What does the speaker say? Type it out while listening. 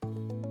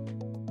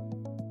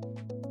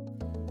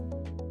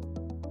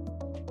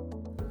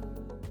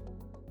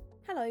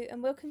Hello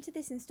and welcome to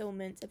this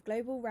instalment of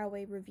Global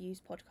Railway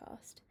Review's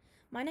podcast.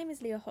 My name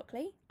is Leah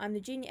Hockley, I'm the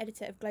Junior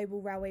Editor of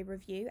Global Railway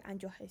Review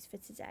and your host for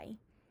today.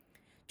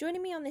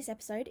 Joining me on this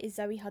episode is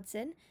Zoe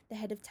Hudson, the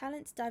Head of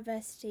Talent,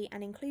 Diversity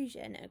and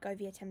Inclusion at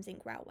Govia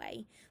Thameslink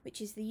Railway, which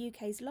is the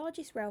UK's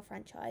largest rail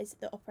franchise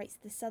that operates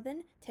the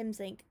Southern,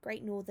 Thameslink,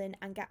 Great Northern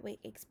and Gatwick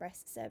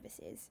Express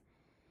services.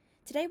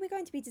 Today we're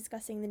going to be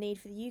discussing the need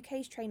for the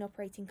UK's train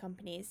operating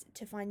companies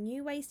to find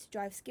new ways to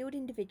drive skilled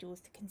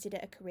individuals to consider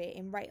a career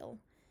in rail.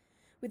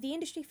 With the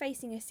industry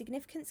facing a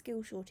significant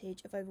skill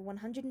shortage of over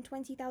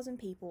 120,000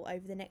 people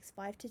over the next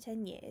 5 to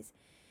 10 years,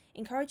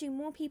 encouraging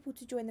more people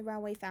to join the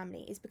railway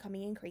family is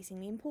becoming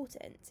increasingly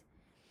important.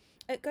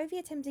 At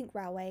Govia Thameslink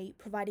Railway,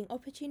 providing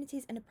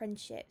opportunities and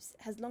apprenticeships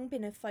has long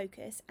been a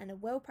focus and a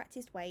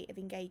well-practiced way of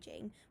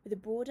engaging with a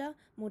broader,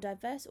 more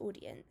diverse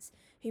audience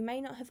who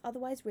may not have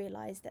otherwise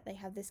realised that they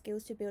have the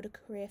skills to build a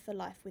career for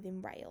life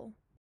within rail.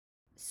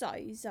 So,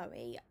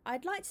 Zoe,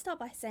 I'd like to start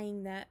by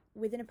saying that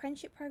with an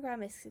apprenticeship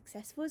programme as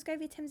successful as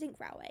Govia Thameslink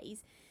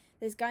Railways,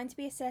 there's going to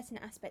be a certain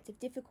aspect of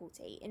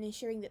difficulty in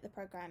ensuring that the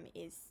programme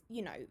is,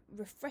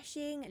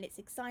 refreshing and it's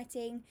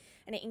exciting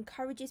and it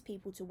encourages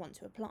people to want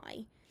to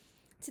apply.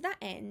 To that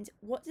end,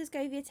 what does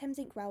Govia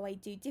Thameslink Railway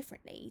do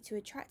differently to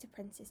attract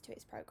apprentices to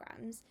its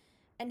programmes,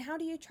 and how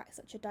do you attract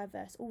such a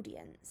diverse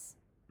audience?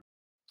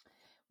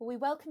 Well, we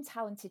welcome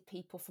talented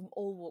people from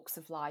all walks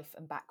of life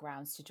and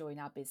backgrounds to join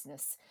our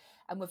business.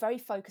 And we're very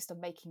focused on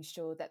making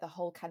sure that the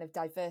whole kind of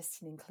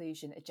diversity and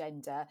inclusion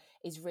agenda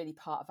is really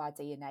part of our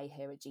DNA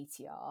here at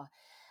GTR.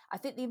 I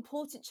think the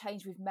important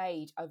change we've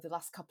made over the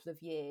last couple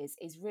of years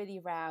is really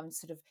around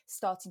sort of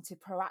starting to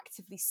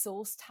proactively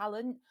source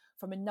talent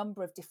from a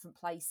number of different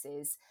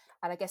places.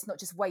 And I guess not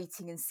just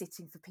waiting and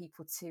sitting for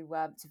people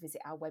to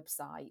visit our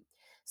website.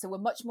 So we're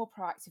much more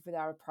proactive with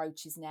our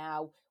approaches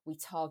now. We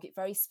target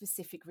very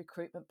specific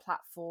recruitment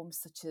platforms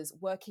such as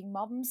Working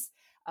Mums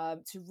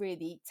to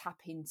really tap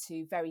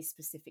into very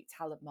specific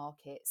talent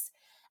markets.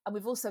 And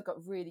we've also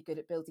got really good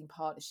at building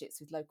partnerships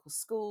with local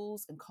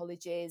schools and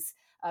colleges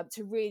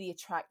to really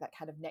attract that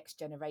kind of next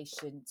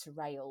generation to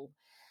rail.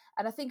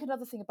 And I think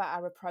another thing about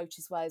our approach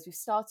as well is we've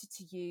started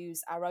to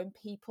use our own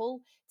people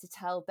to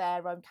tell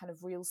their own kind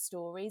of real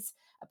stories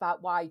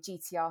about why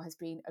GTR has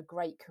been a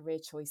great career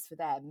choice for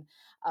them.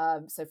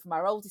 So from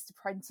our oldest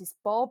apprentice,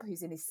 Bob,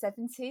 who's in his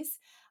 70s,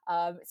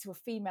 to a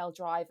female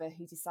driver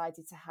who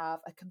decided to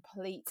have a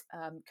complete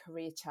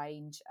career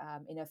change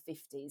in her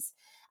 50s.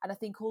 And I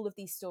think all of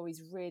these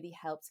stories really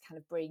help to kind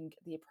of bring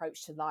the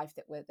approach to life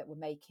that we're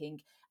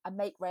making and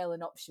make rail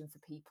an option for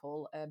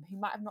people who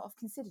might have not have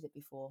considered it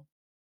before.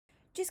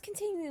 Just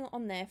continuing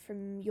on there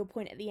from your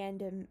point at the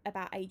end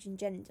about age and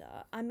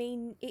gender, I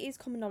mean, it is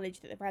common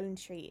knowledge that the rail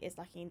industry is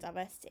lacking in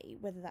diversity,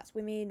 whether that's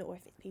women or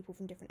if it's people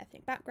from different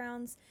ethnic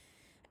backgrounds.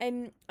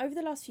 Over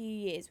the last few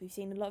years, we've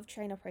seen a lot of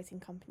train operating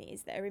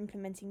companies that are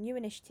implementing new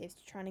initiatives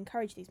to try and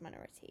encourage these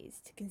minorities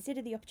to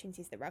consider the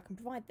opportunities that rail can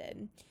provide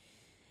them.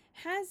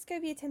 Has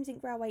Govia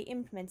Thameslink Railway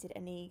implemented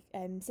any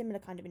similar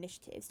kind of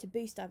initiatives to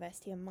boost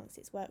diversity amongst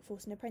its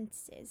workforce and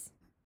apprentices?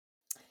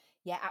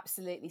 Yeah,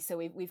 absolutely. So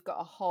we've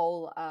got a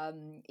whole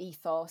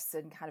ethos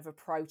and kind of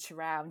approach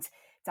around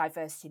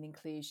diversity and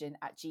inclusion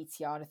at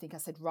GTR. And I think I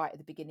said right at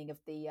the beginning of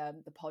the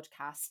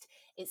podcast,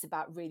 it's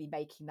about really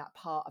making that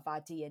part of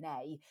our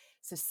DNA.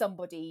 So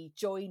somebody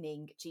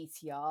joining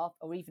GTR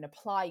or even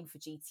applying for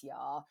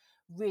GTR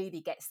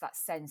really gets that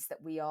sense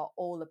that we are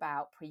all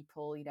about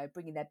people,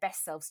 bringing their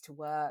best selves to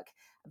work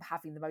and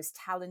having the most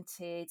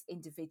talented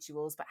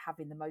individuals, but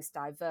having the most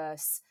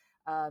diverse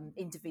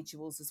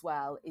individuals as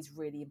well is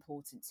really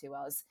important to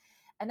us.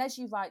 And as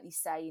you rightly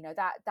say,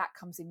 that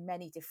comes in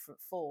many different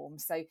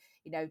forms. So,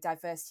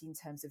 diversity in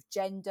terms of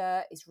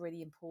gender is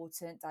really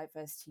important.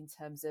 Diversity in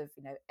terms of,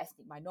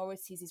 ethnic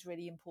minorities is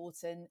really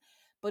important,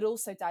 but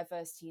also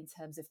diversity in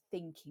terms of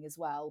thinking as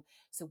well.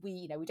 So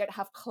we don't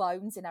have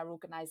clones in our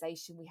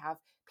organisation. We have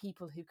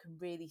people who can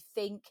really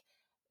think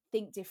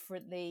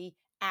differently,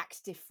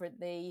 act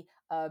differently,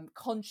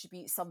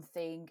 contribute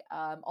something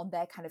on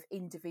their kind of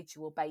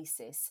individual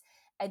basis.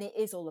 And it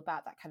is all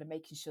about that kind of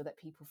making sure that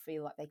people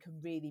feel like they can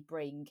really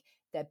bring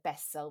their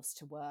best selves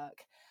to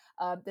work.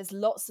 There's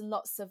lots and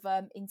lots of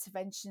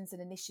interventions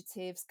and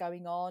initiatives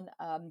going on.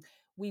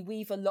 We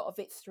weave a lot of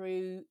it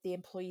through the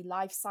employee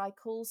life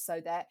cycle so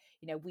that,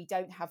 we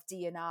don't have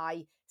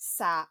D&I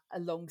sat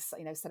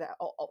alongside, sort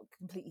of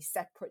completely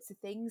separate to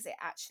things. It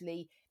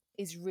actually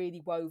is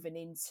really woven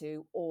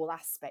into all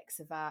aspects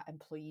of our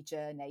employee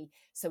journey.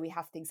 So we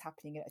have things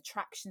happening at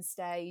attraction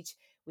stage.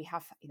 We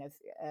have,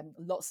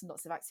 lots and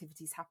lots of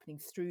activities happening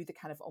through the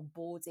kind of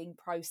onboarding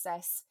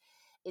process.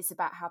 It's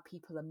about how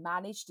people are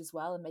managed as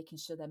well and making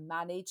sure they're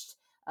managed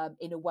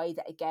in a way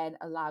that, again,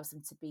 allows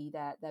them to be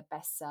their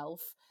best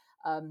self.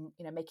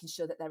 Making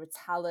sure that there are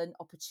talent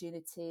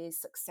opportunities,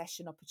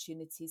 succession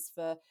opportunities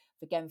for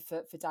again,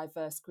 for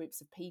diverse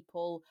groups of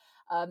people.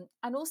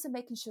 And also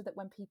making sure that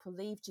when people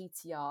leave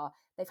GTR,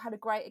 they've had a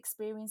great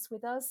experience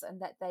with us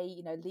and that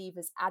they, leave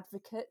as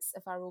advocates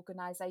of our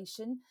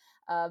organisation.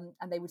 And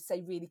they would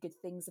say really good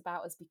things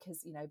about us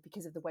because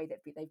of the way that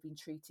they've been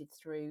treated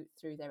through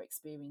their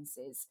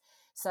experiences.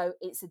 So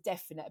it's a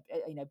definite,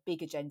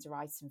 big agenda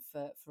item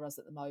for us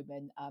at the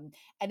moment.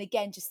 And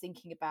again, just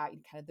thinking about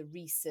kind of the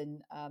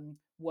recent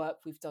work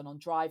we've done on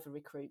driver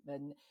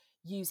recruitment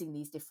using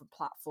these different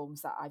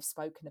platforms that I've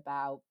spoken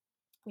about,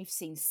 we've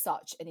seen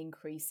such an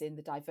increase in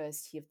the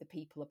diversity of the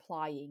people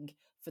applying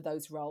for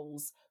those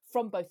roles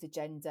from both the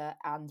gender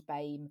and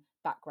BAME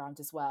background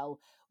as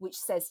well, which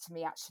says to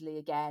me, actually,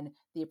 again,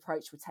 the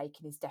approach we're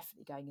taking is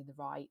definitely going in the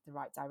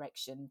right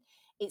direction.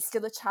 It's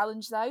still a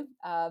challenge though,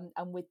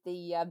 and with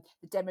the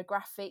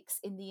demographics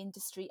in the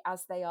industry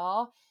as they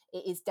are,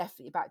 it is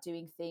definitely about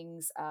doing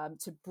things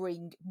to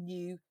bring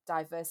new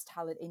diverse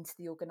talent into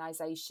the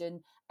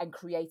organisation and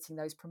creating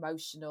those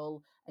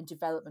promotional and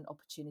development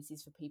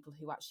opportunities for people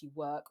who actually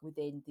work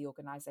within the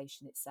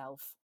organisation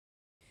itself.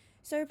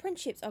 So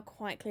apprenticeships are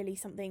quite clearly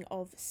something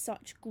of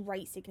such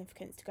great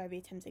significance to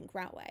Govia Thameslink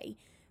Railway,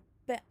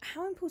 but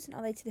how important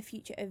are they to the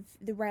future of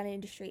the rail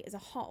industry as a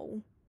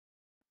whole?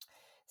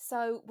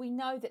 So we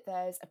know that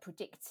there's a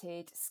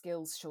predicted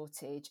skills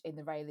shortage in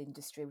the rail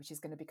industry, which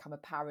is going to become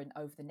apparent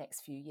over the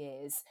next few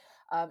years.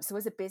 So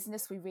as a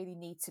business, we really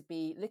need to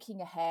be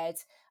looking ahead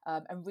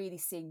and really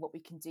seeing what we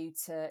can do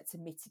to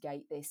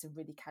mitigate this and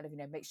really kind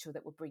of make sure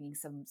that we're bringing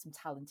some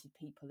talented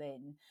people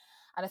in.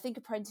 And I think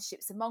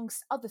apprenticeships,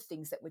 amongst other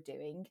things that we're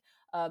doing,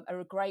 are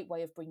a great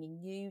way of bringing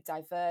new,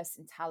 diverse,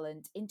 and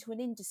talent into an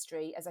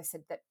industry, as I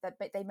said, that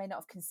they may not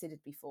have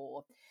considered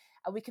before.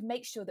 And we can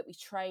make sure that we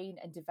train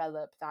and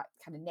develop that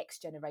kind of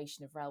next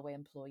generation of railway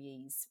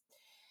employees.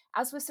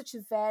 As we're such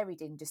a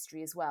varied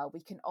industry as well,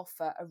 we can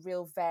offer a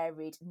real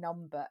varied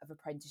number of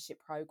apprenticeship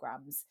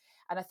programs.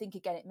 And I think,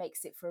 again, it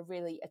makes it for a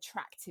really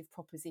attractive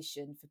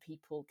proposition for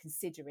people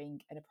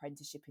considering an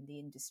apprenticeship in the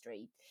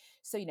industry.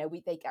 So,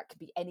 that could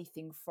be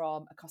anything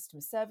from a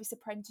customer service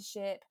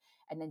apprenticeship,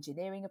 an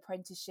engineering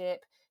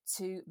apprenticeship,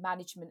 to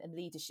management and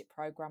leadership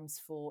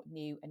programs for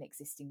new and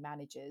existing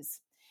managers.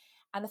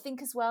 And I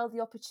think as well, the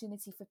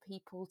opportunity for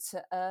people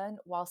to earn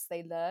whilst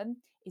they learn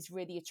is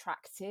really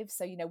attractive.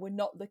 So, we're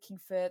not looking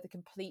for the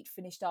complete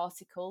finished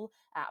article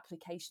at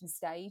application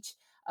stage.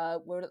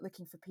 We're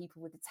looking for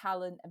people with the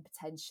talent and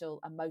potential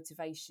and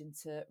motivation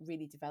to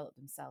really develop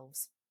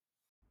themselves.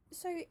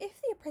 So,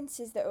 if the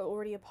apprentices that are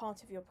already a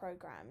part of your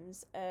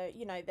programs,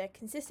 they're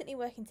consistently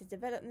working to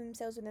develop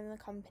themselves within the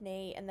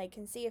company and they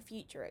can see a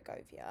future at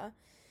Govia,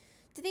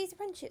 do these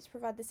apprenticeships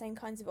provide the same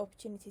kinds of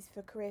opportunities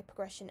for career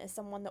progression as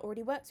someone that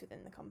already works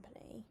within the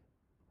company?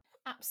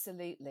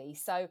 Absolutely.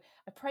 So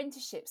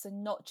apprenticeships are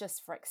not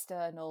just for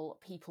external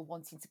people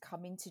wanting to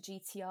come into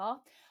GTR.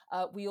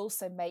 We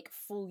also make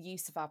full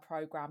use of our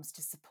programs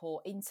to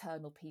support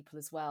internal people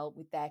as well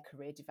with their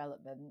career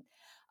development.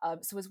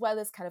 So as well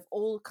as kind of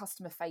all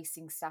customer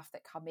facing staff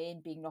that come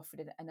in being offered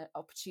an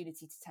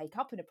opportunity to take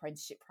up an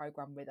apprenticeship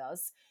program with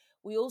us,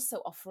 we also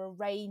offer a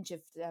range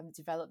of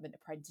development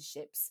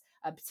apprenticeships,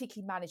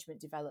 particularly management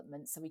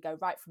development. So we go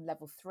right from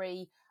level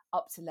 3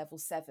 up to level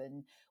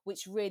 7,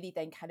 which really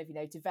then kind of,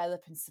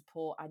 develop and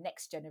support our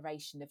next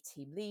generation of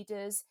team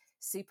leaders,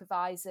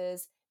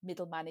 supervisors,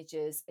 middle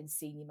managers, and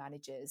senior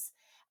managers.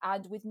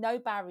 And with no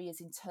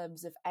barriers in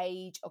terms of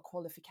age or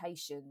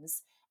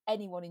qualifications,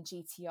 anyone in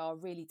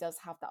GTR really does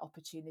have that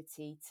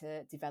opportunity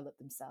to develop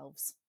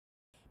themselves.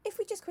 If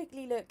we just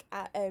quickly look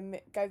at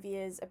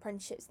Govia's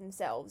apprenticeships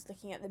themselves,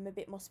 looking at them a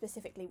bit more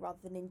specifically rather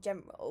than in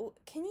general,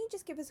 can you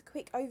just give us a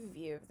quick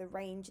overview of the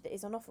range that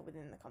is on offer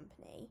within the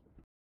company?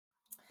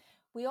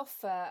 We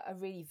offer a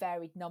really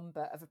varied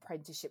number of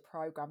apprenticeship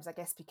programs, I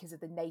guess, because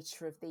of the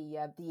nature of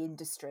the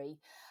industry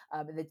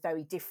and the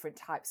very different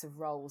types of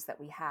roles that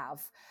we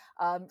have.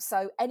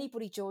 So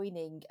anybody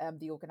joining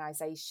the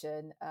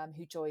organisation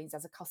who joins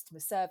as a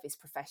customer service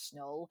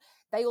professional,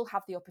 they all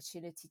have the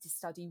opportunity to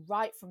study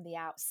right from the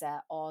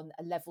outset on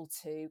a level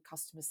 2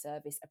 customer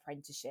service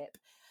apprenticeship.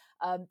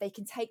 They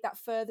can take that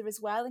further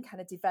as well and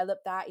kind of develop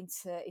that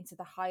into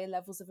the higher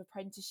levels of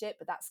apprenticeship.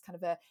 But that's kind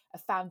of a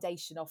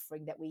foundation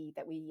offering that we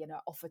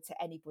offer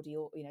to anybody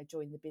or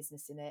join the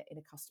business in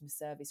a customer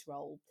service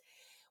role.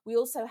 We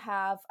also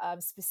have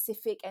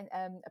specific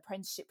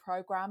apprenticeship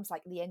programs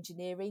like the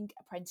engineering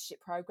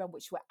apprenticeship program,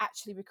 which we're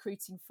actually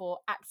recruiting for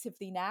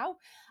actively now.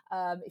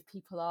 If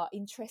people are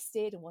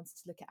interested and wanted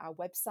to look at our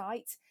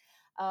website.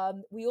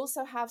 We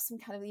also have some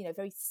kind of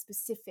very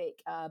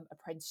specific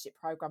apprenticeship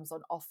programs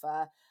on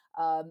offer,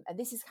 and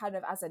this is kind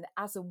of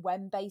as and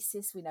when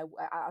basis. We know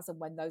as and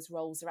when those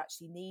roles are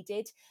actually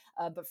needed.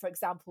 But for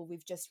example,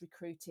 we've just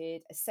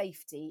recruited a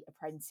safety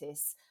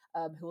apprentice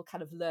who will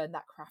kind of learn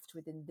that craft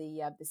within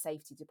the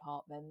safety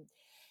department.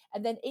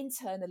 And then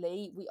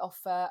internally, we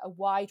offer a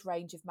wide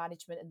range of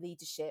management and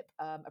leadership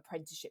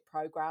apprenticeship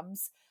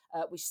programs,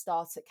 which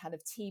start at kind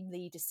of team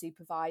leader,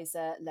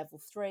 supervisor, level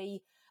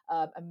 3,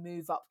 and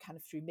move up kind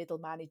of through middle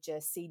manager,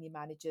 senior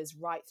managers,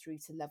 right through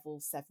to level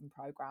 7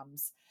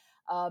 programs.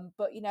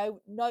 But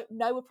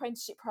no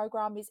apprenticeship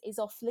program is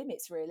off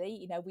limits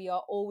really. We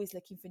are always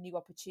looking for new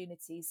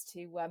opportunities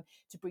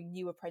to bring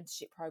new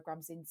apprenticeship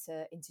programs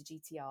into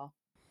GTR.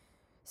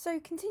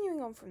 So,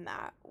 continuing on from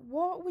that,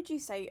 what would you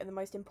say are the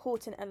most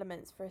important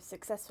elements for a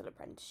successful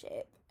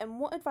apprenticeship, and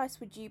what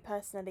advice would you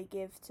personally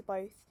give to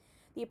both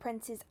the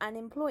apprentices and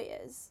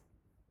employers?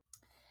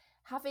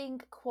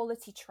 Having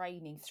quality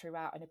training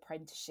throughout an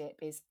apprenticeship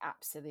is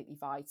absolutely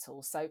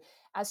vital. So,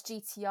 as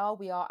GTR,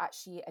 we are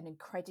actually an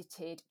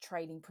accredited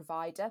training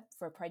provider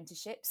for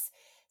apprenticeships.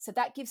 So,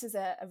 that gives us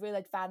a real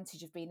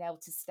advantage of being able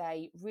to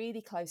stay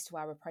really close to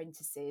our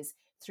apprentices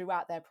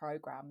throughout their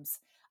programs.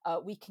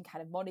 We can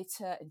kind of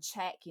monitor and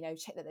check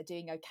that they're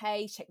doing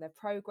okay, check their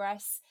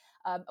progress.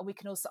 And we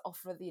can also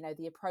offer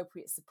the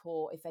appropriate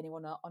support if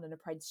anyone on an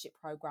apprenticeship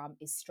program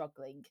is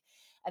struggling.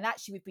 And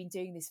actually, we've been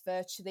doing this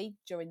virtually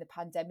during the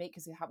pandemic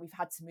because we've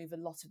had to move a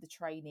lot of the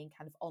training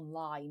kind of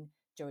online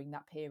during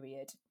that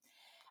period.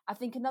 I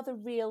think another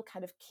real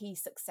kind of key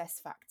success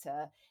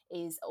factor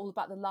is all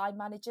about the line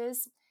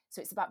managers.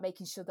 So it's about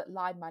making sure that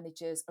line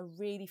managers are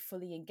really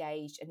fully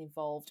engaged and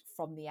involved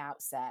from the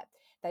outset.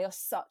 They are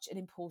such an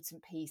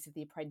important piece of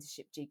the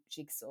apprenticeship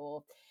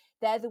jigsaw.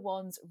 They're the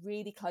ones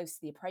really close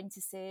to the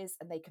apprentices,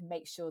 and they can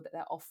make sure that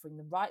they're offering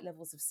the right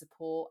levels of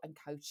support and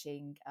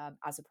coaching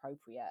as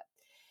appropriate.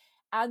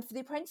 And for the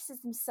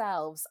apprentices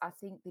themselves, I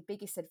think the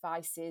biggest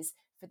advice is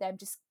for them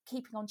just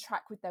keeping on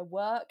track with their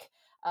work,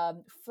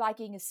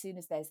 flagging as soon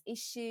as there's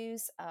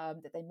issues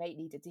that they may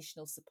need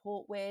additional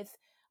support with.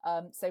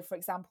 So, for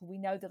example, we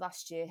know the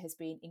last year has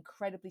been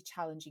incredibly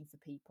challenging for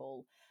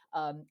people.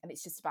 And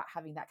it's just about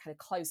having that kind of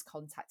close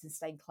contact and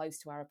staying close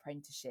to our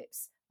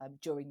apprenticeships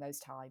during those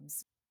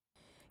times.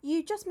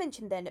 You just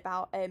mentioned then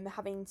about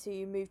having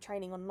to move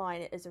training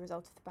online as a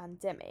result of the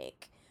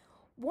pandemic.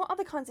 What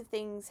other kinds of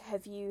things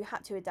have you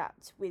had to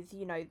adapt with,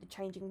 the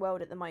changing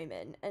world at the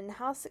moment, and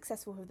how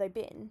successful have they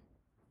been?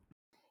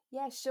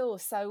 Yeah, sure.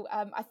 So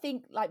I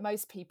think, like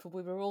most people,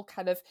 we were all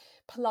kind of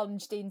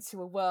plunged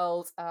into a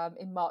world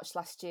in March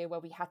last year where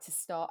we had to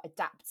start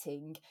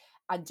adapting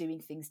and doing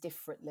things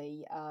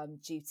differently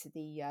due to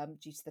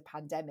the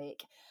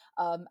pandemic.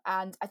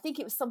 And I think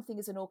it was something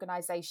as an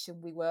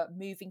organisation we were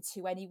moving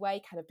to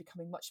anyway, kind of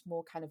becoming much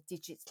more kind of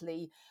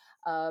digitally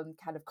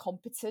kind of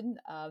competent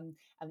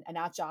and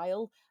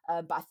agile.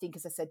 But I think,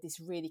 as I said, this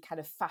really kind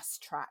of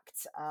fast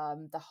tracked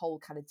the whole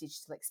kind of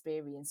digital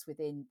experience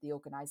within the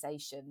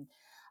organisation.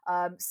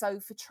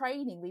 So for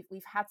training,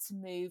 we've had to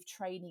move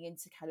training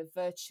into kind of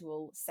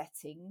virtual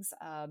settings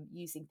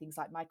using things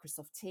like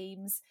Microsoft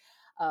Teams.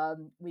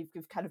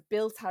 We've kind of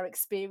built our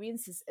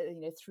experiences,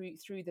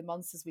 through the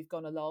months as we've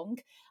gone along.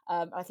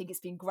 I think it's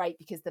been great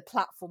because the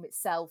platform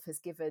itself has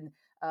given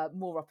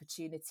more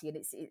opportunity, and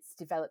it's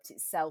developed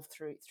itself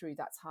through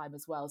that time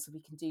as well. So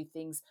we can do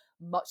things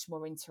much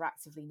more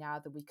interactively now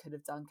than we could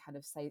have done kind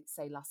of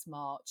say last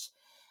March.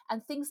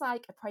 And things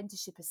like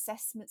apprenticeship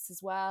assessments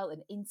as well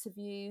and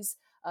interviews.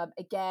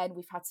 Again,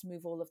 we've had to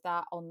move all of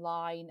that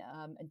online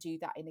and do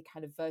that in a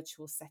kind of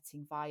virtual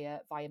setting via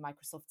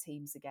Microsoft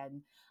Teams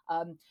again.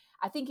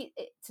 I think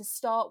to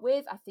start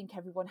with, I think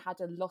everyone had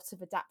a lot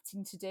of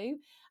adapting to do.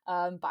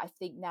 But I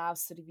think now,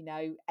 sort of,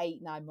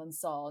 8-9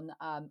 months on,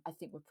 I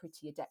think we're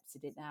pretty adept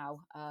at it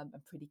now and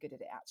pretty good at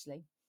it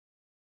actually.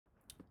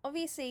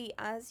 Obviously,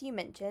 as you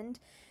mentioned,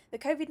 the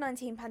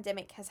COVID-19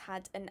 pandemic has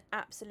had an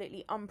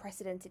absolutely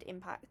unprecedented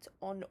impact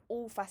on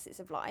all facets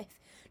of life,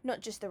 not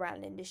just the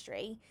rail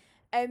industry.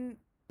 Um,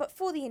 but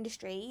for the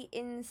industry,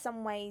 in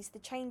some ways, the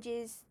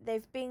changes,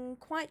 they've been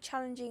quite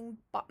challenging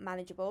but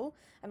manageable.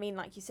 I mean,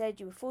 like you said,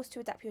 you were forced to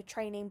adapt your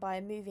training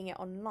by moving it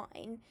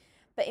online.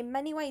 But in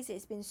many ways,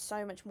 it's been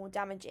so much more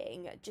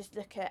damaging. Just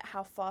look at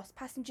how fast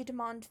passenger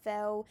demand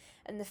fell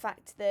and the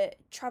fact that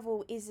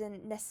travel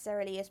isn't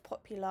necessarily as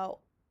popular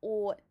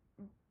or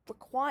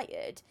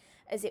required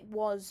as it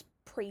was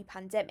pre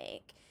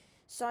pandemic.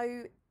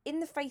 So, in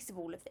the face of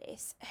all of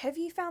this, have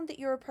you found that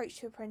your approach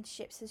to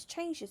apprenticeships has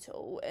changed at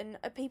all? And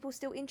are people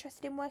still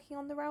interested in working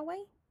on the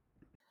railway?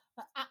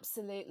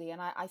 Absolutely.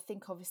 And I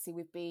think obviously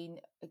we've been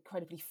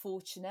incredibly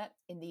fortunate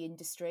in the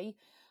industry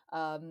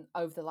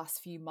over the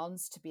last few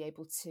months to be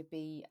able to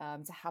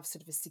have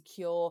sort of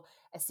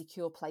a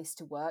secure place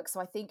to work.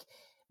 So I think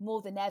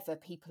more than ever,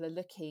 people are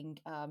looking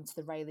to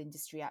the rail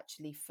industry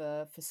actually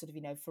for sort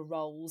of, for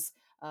roles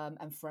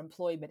and for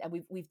employment.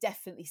 And we've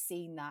definitely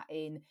seen that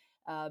in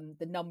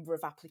the number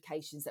of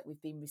applications that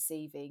we've been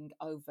receiving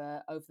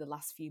over the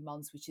last few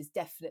months, which has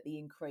definitely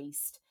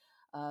increased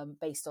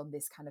based on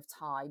this kind of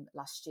time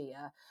last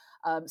year.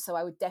 So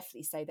I would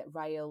definitely say that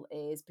rail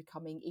is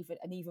becoming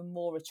an even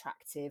more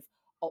attractive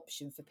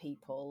option for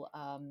people,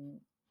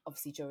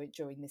 obviously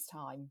during this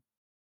time.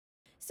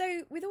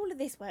 So, with all of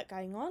this work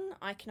going on,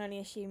 I can only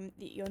assume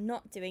that you're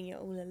not doing it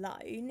all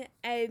alone.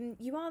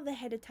 You are the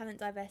head of talent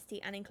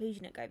diversity and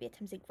inclusion at Govia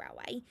Thameslink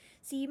Railway,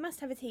 so you must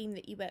have a team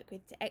that you work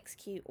with to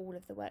execute all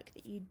of the work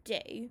that you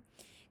do.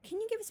 Can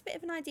you give us a bit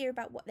of an idea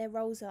about what their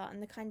roles are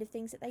and the kind of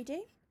things that they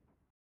do?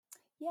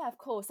 Yeah, of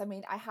course. I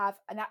mean, I have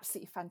an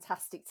absolutely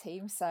fantastic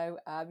team. So,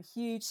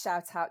 huge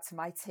shout out to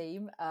my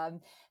team.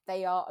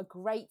 They are a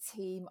great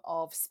team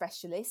of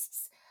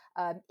specialists,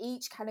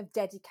 each kind of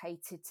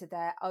dedicated to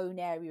their own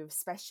area of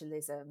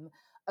specialism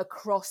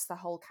across the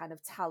whole kind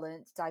of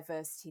talent,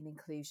 diversity, and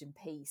inclusion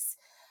piece.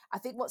 I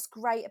think what's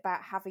great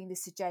about having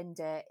this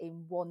agenda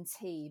in one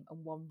team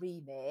and one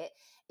remit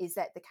is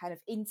that the kind of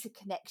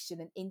interconnection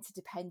and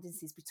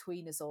interdependencies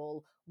between us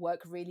all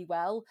work really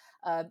well,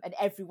 and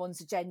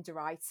everyone's agenda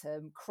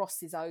item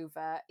crosses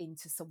over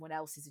into someone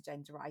else's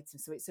agenda item.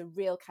 So it's a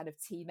real kind of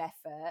team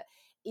effort,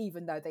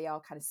 even though they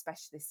are kind of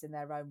specialists in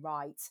their own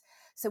right.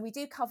 So we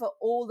do cover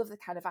all of the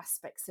kind of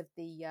aspects of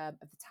the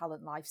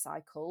talent life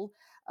cycle.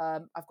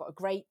 I've got a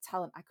great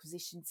talent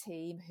acquisition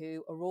team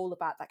who are all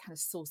about that kind of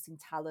sourcing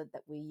talent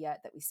that we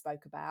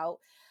spoke about.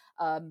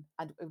 And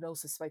we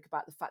also spoke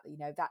about the fact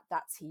that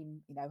that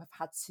team have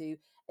had to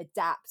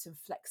adapt and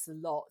flex a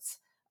lot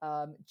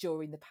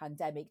during the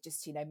pandemic,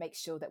 just to make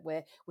sure that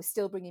we're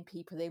still bringing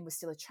people in, we're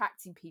still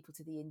attracting people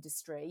to the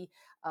industry,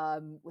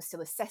 we're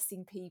still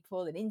assessing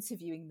people and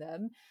interviewing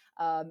them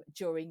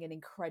during an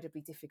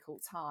incredibly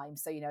difficult time.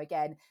 So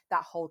again,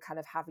 that whole kind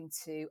of having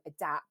to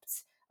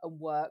adapt and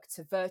work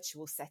to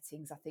virtual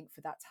settings, I think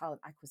for that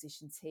talent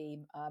acquisition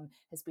team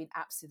has been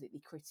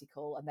absolutely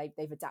critical, and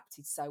they've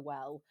adapted so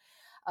well.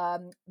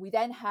 We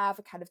then have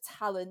a kind of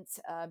talent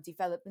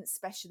development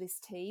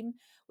specialist team,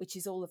 which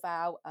is all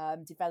about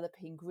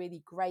developing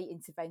really great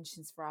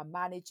interventions for our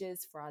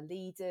managers, for our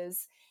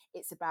leaders.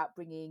 It's about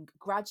bringing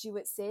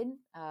graduates in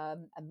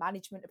and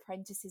management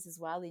apprentices as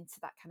well into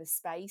that kind of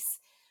space,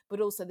 but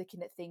also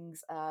looking at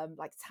things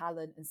like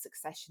talent and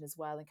succession as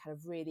well, and kind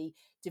of really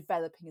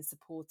developing and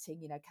supporting,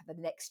 kind of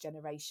the next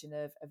generation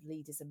of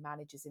leaders and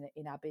managers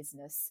in our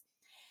business.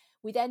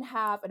 We then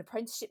have an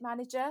apprenticeship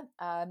manager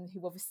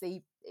who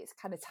obviously, its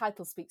kind of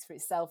title speaks for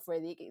itself,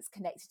 really. It's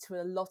connected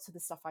to a lot of the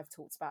stuff I've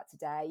talked about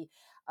today.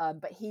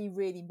 But he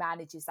really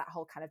manages that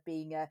whole kind of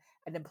being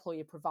an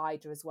employer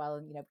provider as well.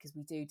 And, because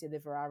we do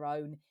deliver our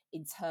own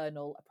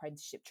internal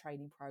apprenticeship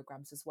training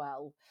programs as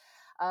well.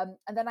 And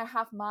then I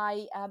have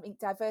my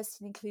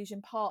diversity and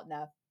inclusion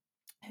partner,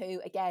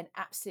 who again,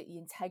 absolutely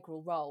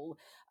integral role,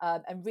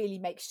 and really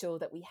make sure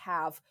that we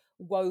have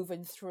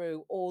woven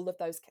through all of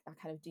those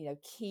kind of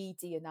key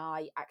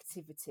D&I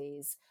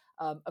activities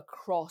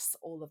across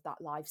all of that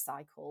life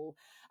cycle.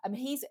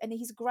 He's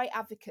a great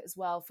advocate as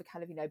well for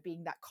kind of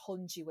being that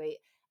conduit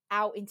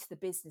out into the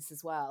business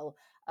as well,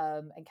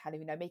 and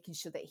kind of making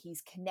sure that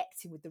he's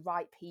connecting with the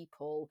right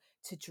people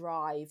to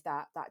drive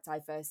that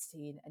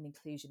diversity and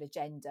inclusion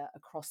agenda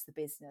across the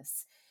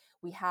business.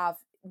 We have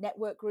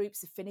network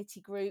groups, affinity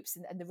groups,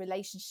 and the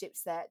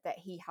relationships that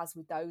he has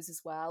with those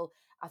as well,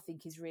 I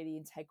think is really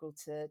integral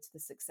to the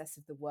success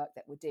of the work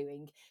that we're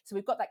doing. So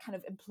we've got that kind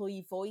of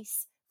employee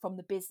voice from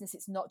the business.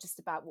 It's not just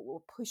about what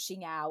we're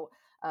pushing out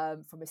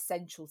from a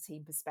central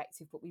team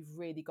perspective, but we've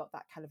really got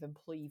that kind of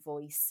employee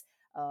voice,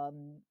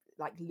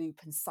 like loop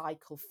and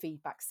cycle,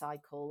 feedback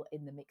cycle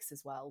in the mix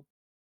as well.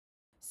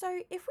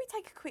 So, if we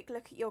take a quick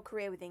look at your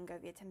career within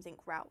Govia Thameslink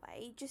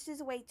Railway, just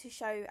as a way to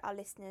show our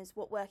listeners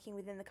what working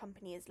within the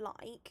company is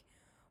like,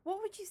 what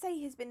would you say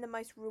has been the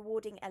most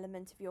rewarding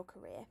element of your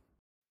career?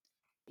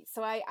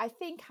 So I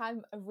think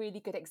I'm a really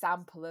good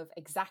example of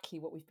exactly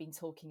what we've been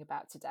talking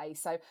about today.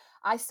 So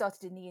I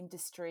started in the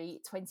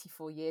industry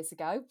 24 years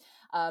ago.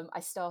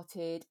 I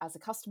started as a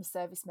customer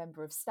service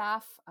member of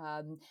staff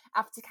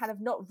after kind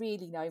of not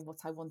really knowing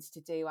what I wanted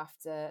to do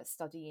after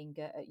studying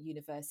at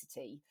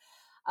university.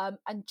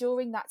 And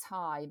during that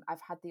time,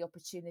 I've had the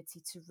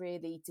opportunity to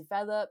really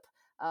develop,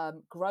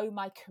 grow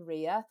my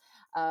career.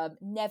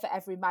 Never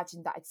ever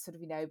imagined that I'd sort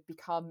of,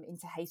 become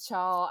into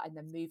HR and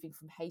then moving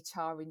from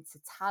HR into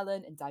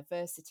talent and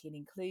diversity and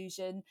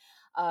inclusion.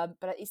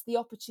 But it's the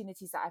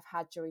opportunities that I've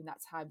had during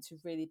that time to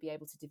really be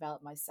able to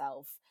develop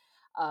myself.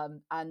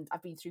 And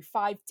I've been through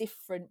 5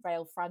 different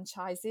rail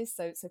franchises,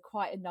 so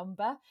quite a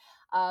number.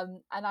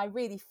 And I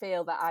really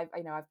feel that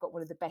I've got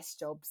one of the best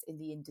jobs in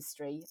the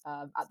industry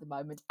at the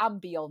moment, and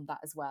beyond that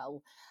as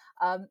well.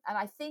 And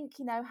I think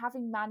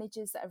having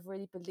managers that have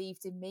really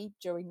believed in me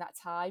during that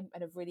time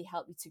and have really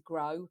helped me to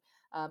grow,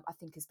 I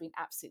think has been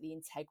absolutely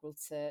integral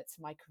to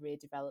my career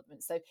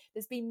development. So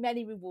there's been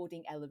many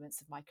rewarding elements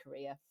of my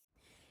career.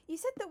 You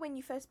said that when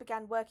you first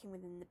began working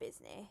within the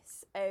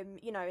business, and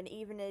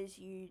even as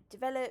you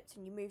developed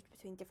and you moved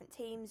between different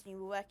teams and you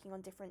were working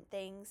on different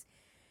things,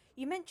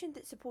 you mentioned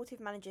that supportive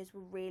managers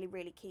were really,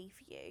 really key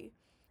for you.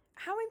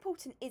 How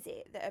important is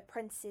it that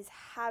apprentices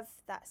have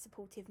that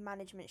supportive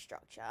management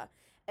structure,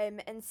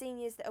 and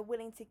seniors that are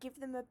willing to give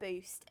them a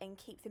boost and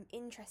keep them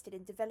interested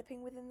in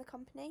developing within the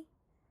company?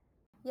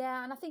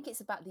 Yeah, and I think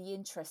it's about the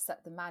interest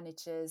that the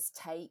managers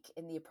take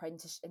in the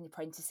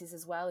apprentices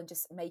as well, and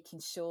just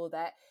making sure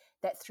that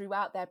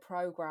throughout their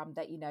program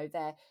that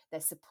they're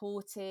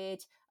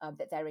supported,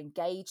 that they're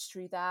engaged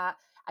through that.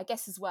 I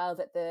guess as well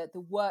that the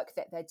work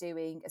that they're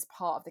doing as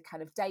part of the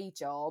kind of day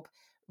job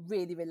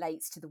really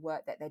relates to the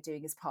work that they're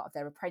doing as part of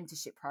their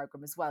apprenticeship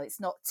program as well. It's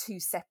not two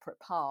separate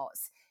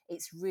parts.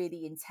 it's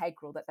really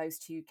integral that those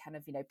two kind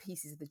of,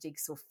 pieces of the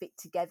jigsaw fit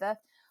together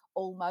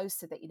almost,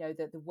 so that,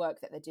 the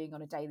work that they're doing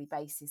on a daily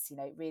basis,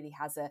 it really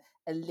has a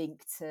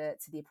link to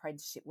the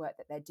apprenticeship work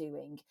that they're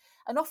doing.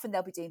 And often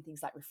they'll be doing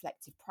things like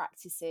reflective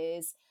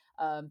practices,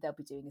 they'll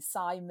be doing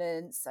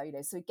assignments. So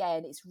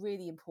again, it's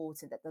really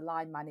important that the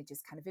line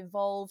manager's kind of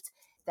involved.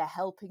 They're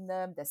helping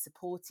them, they're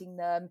supporting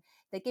them,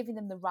 they're giving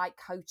them the right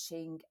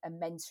coaching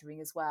and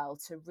mentoring as well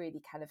to really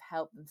kind of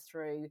help them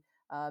through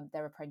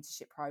their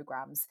apprenticeship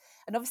programs.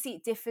 And obviously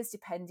it differs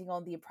depending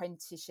on the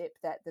apprenticeship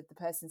that the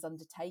person's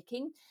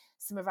undertaking.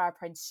 Some of our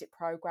apprenticeship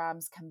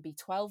programs can be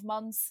 12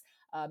 months.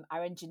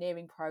 Our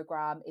engineering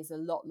program is a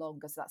lot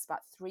longer, so that's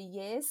about 3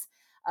 years.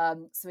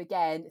 So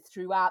again,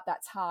 throughout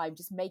that time,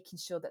 just making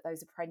sure that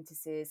those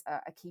apprentices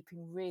are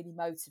keeping really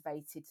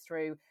motivated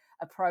through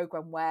a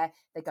program where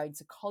they're going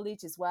to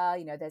college as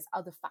well. There's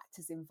other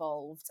factors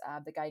involved.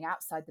 They're going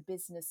outside the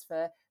business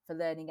for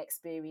learning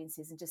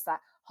experiences, and just that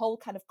whole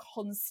kind of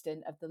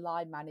constant of the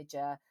line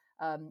manager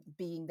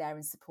being there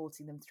and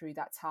supporting them through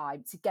that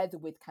time, together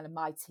with kind of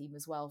my team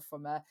as well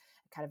from a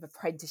kind of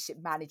apprenticeship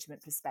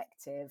management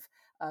perspective.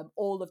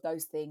 All of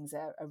those things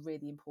are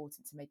really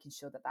important to making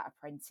sure that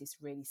apprentice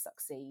really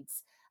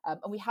succeeds. And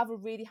we have a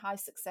really high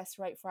success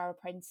rate for our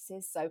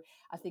apprentices. So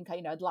I think,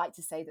 I'd like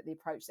to say that the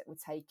approach that we're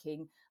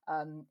taking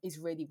is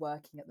really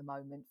working at the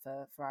moment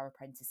for our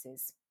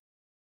apprentices.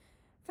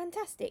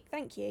 Fantastic,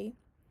 thank you.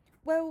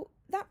 Well,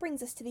 that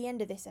brings us to the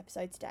end of this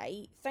episode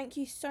today. Thank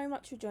you so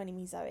much for joining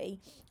me, Zoe,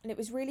 and it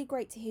was really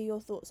great to hear your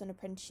thoughts on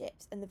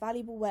apprenticeships and the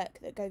valuable work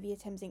that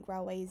Govia Thameslink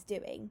Railway is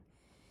doing.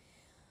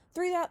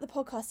 Throughout the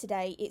podcast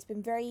today, it's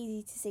been very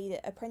easy to see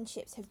that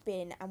apprenticeships have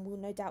been, and will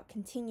no doubt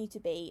continue to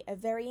be, a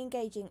very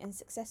engaging and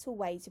successful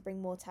way to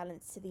bring more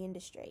talents to the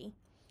industry.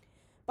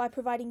 By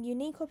providing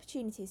unique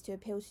opportunities to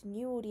appeal to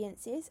new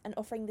audiences and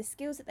offering the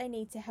skills that they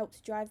need to help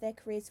to drive their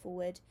careers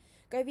forward,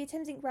 Govia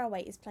Thameslink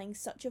Railway is playing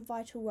such a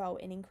vital role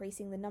in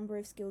increasing the number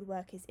of skilled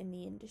workers in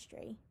the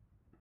industry.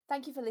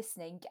 Thank you for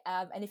listening.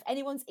 And if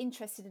anyone's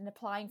interested in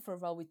applying for a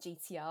role with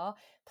GTR,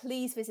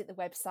 please visit the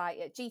website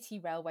at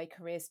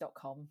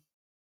gtrailwaycareers.com.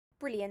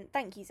 Brilliant,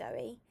 thank you,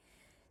 Zoe.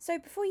 So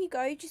before you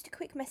go, just a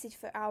quick message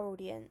for our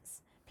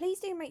audience. Please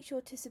do make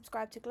sure to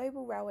subscribe to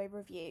Global Railway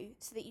Review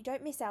so that you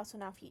don't miss out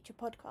on our future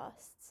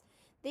podcasts.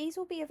 These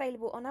will be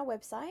available on our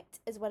website,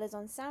 as well as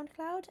on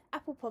SoundCloud,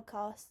 Apple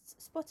Podcasts,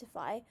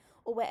 Spotify,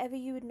 or wherever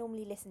you would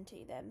normally listen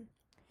to them.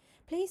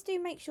 Please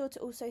do make sure to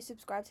also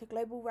subscribe to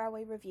Global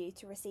Railway Review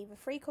to receive a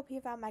free copy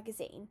of our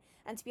magazine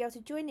and to be able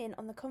to join in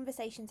on the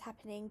conversations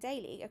happening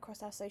daily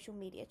across our social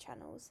media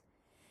channels.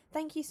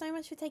 Thank you so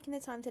much for taking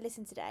the time to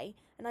listen today,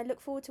 and I look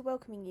forward to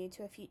welcoming you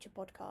to a future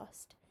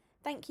podcast.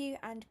 Thank you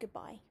and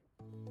goodbye.